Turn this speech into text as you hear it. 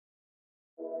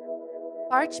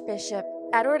Archbishop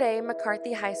Edward A.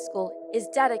 McCarthy High School is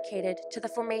dedicated to the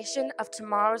formation of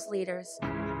tomorrow's leaders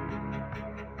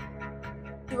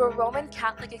through a Roman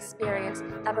Catholic experience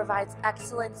that provides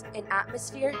excellence in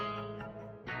atmosphere,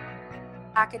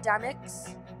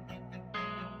 academics,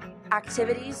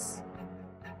 activities,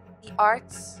 the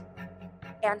arts,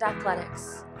 and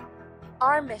athletics.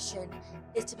 Our mission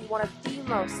is to be one of the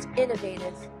most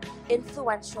innovative,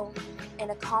 influential,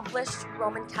 and accomplished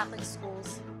Roman Catholic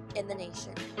schools in the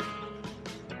nation.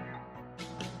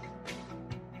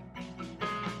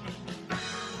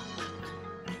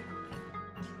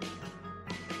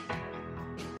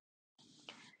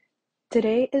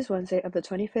 Today is Wednesday of the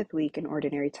 25th week in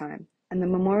Ordinary Time, and the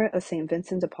memorial of St.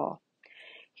 Vincent de Paul.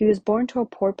 He was born to a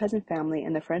poor peasant family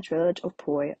in the French village of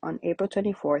Puy on April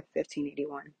 24,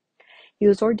 1581. He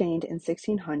was ordained in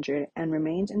 1600 and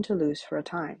remained in Toulouse for a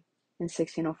time. In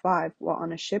 1605, while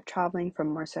on a ship traveling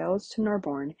from Marseilles to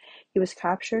Narbonne, he was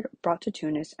captured, brought to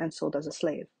Tunis, and sold as a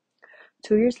slave.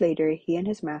 2 years later, he and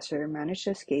his master managed to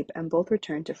escape and both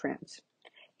returned to France.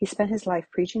 He spent his life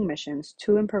preaching missions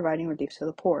to and providing relief to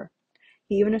the poor.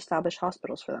 He even established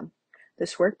hospitals for them.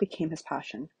 This work became his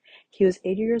passion. He was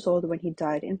 80 years old when he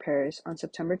died in Paris on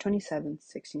September 27,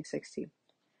 1660.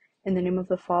 In the name of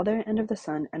the Father, and of the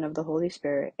Son, and of the Holy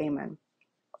Spirit, Amen.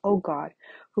 O God,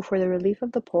 who for the relief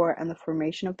of the poor and the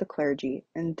formation of the clergy,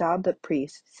 endowed the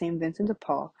priest, St. Vincent de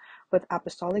Paul, with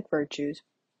apostolic virtues,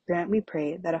 grant, we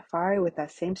pray, that afire with that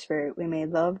same Spirit we may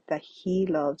love that he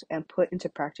loved and put into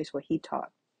practice what he taught.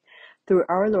 Through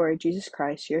our Lord Jesus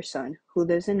Christ, your Son, who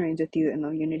lives and reigns with you in the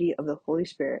unity of the Holy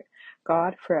Spirit,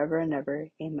 God, forever and ever.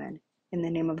 Amen. In the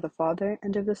name of the Father,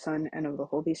 and of the Son, and of the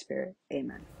Holy Spirit.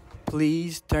 Amen.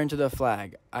 Please turn to the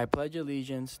flag. I pledge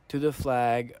allegiance to the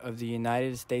flag of the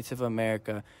United States of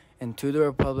America and to the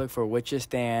republic for which it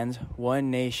stands, one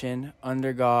nation,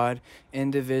 under God,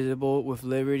 indivisible, with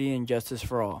liberty and justice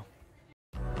for all.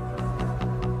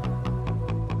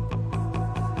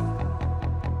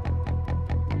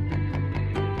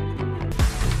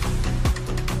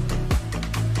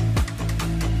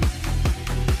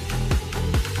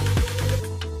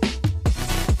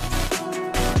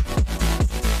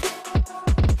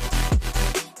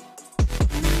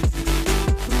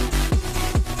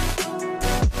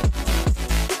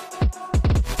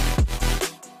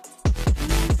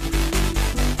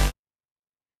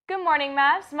 Good morning,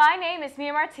 Mavs. My name is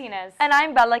Mia Martinez. And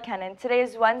I'm Bella Kennan. Today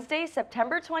is Wednesday,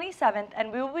 September 27th,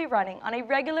 and we will be running on a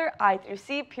regular I through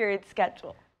C period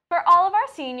schedule. For all of our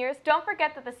seniors, don't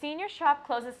forget that the senior shop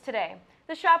closes today.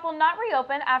 The shop will not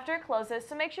reopen after it closes,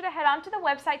 so make sure to head on to the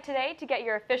website today to get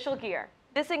your official gear.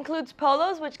 This includes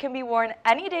polos, which can be worn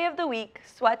any day of the week,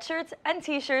 sweatshirts, and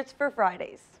t-shirts for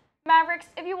Fridays. Mavericks,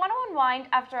 if you want to unwind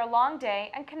after a long day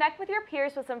and connect with your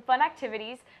peers with some fun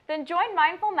activities, then join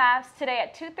Mindful Mavs today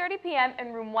at 2:30 p.m.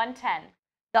 in room 110.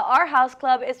 The Our House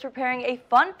Club is preparing a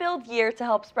fun-filled year to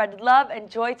help spread love and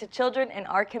joy to children in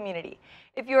our community.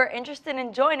 If you are interested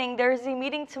in joining, there is a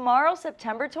meeting tomorrow,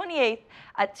 September 28th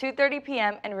at 2:30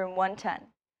 p.m. in room 110.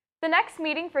 The next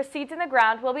meeting for Seeds in the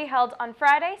Ground will be held on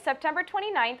Friday, September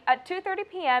 29th at 2:30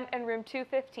 p.m. in room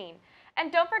 215. And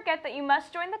don't forget that you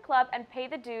must join the club and pay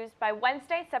the dues by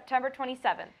Wednesday, September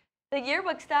 27th. The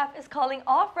yearbook staff is calling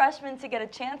all freshmen to get a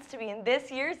chance to be in this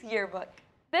year's yearbook.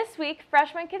 This week,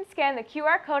 freshmen can scan the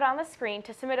QR code on the screen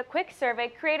to submit a quick survey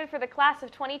created for the class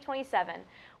of 2027.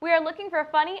 We are looking for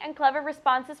funny and clever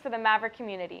responses for the Maverick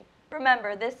community.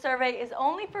 Remember, this survey is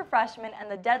only for freshmen,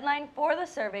 and the deadline for the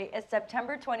survey is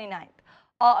September 29th.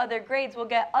 All other grades will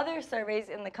get other surveys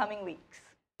in the coming weeks.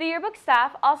 The yearbook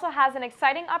staff also has an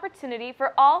exciting opportunity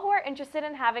for all who are interested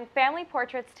in having family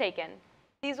portraits taken.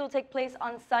 These will take place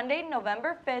on Sunday,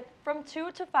 November 5th from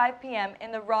 2 to 5 p.m.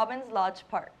 in the Robbins Lodge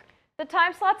Park. The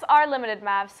time slots are limited,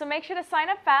 Mavs, so make sure to sign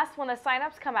up fast when the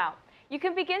sign-ups come out. You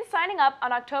can begin signing up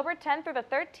on October 10th through the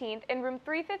 13th in room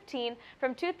 315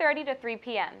 from 2:30 to 3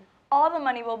 p.m. All the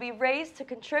money will be raised to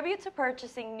contribute to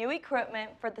purchasing new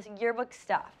equipment for the yearbook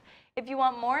staff. If you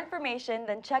want more information,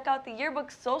 then check out the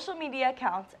yearbook's social media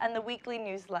accounts and the weekly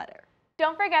newsletter.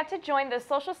 Don't forget to join the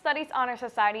Social Studies Honor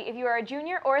Society if you are a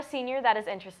junior or a senior that is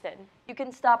interested. You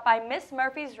can stop by Miss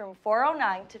Murphy's room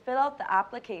 409 to fill out the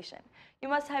application. You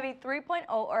must have a 3.0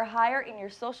 or higher in your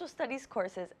social studies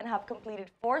courses and have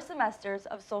completed 4 semesters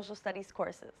of social studies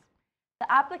courses. The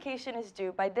application is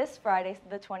due by this Friday,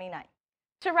 the 29th.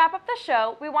 To wrap up the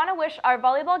show, we want to wish our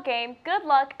volleyball game good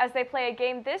luck as they play a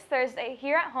game this Thursday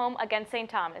here at home against St.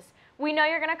 Thomas. We know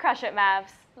you're going to crush it,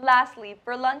 Mavs. Lastly,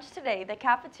 for lunch today, the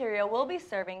cafeteria will be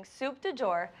serving soup du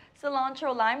jour,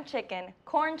 cilantro lime chicken,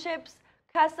 corn chips,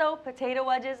 queso, potato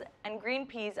wedges, and green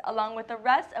peas, along with the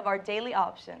rest of our daily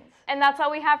options. And that's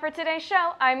all we have for today's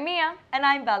show. I'm Mia. And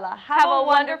I'm Bella. Have a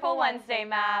wonderful Wednesday,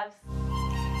 Mavs.